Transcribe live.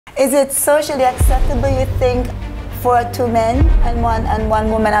Is it socially acceptable, you think, for two men and one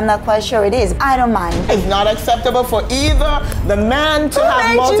woman? I'm not quite sure it is. I don't mind. It's not acceptable for either the man to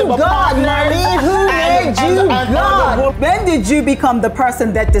have multiple partners. Who made you God? When did you become the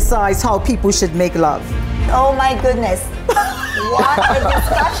person that decides how people should make love? Oh my goodness. What a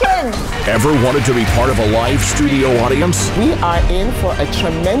discussion. Ever wanted to be part of a live studio audience? We are in for a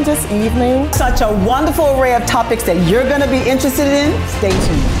tremendous evening. Such a wonderful array of topics that you're going to be interested in. Stay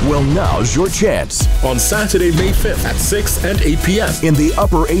tuned. Well, now's your chance. On Saturday, May 5th at 6 and 8 p.m. In the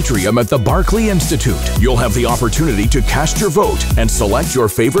upper atrium at the Barclay Institute, you'll have the opportunity to cast your vote and select your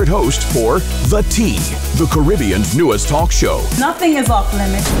favorite host for The Tea, the Caribbean's newest talk show. Nothing is off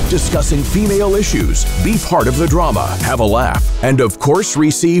limits. Discussing female issues, be part of the drama, have a laugh, and of course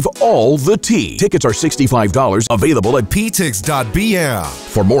receive all the tea. Tickets are $65, available at ptix.bm.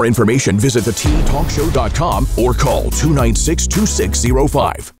 For more information, visit theteatalkshow.com or call 296-2605.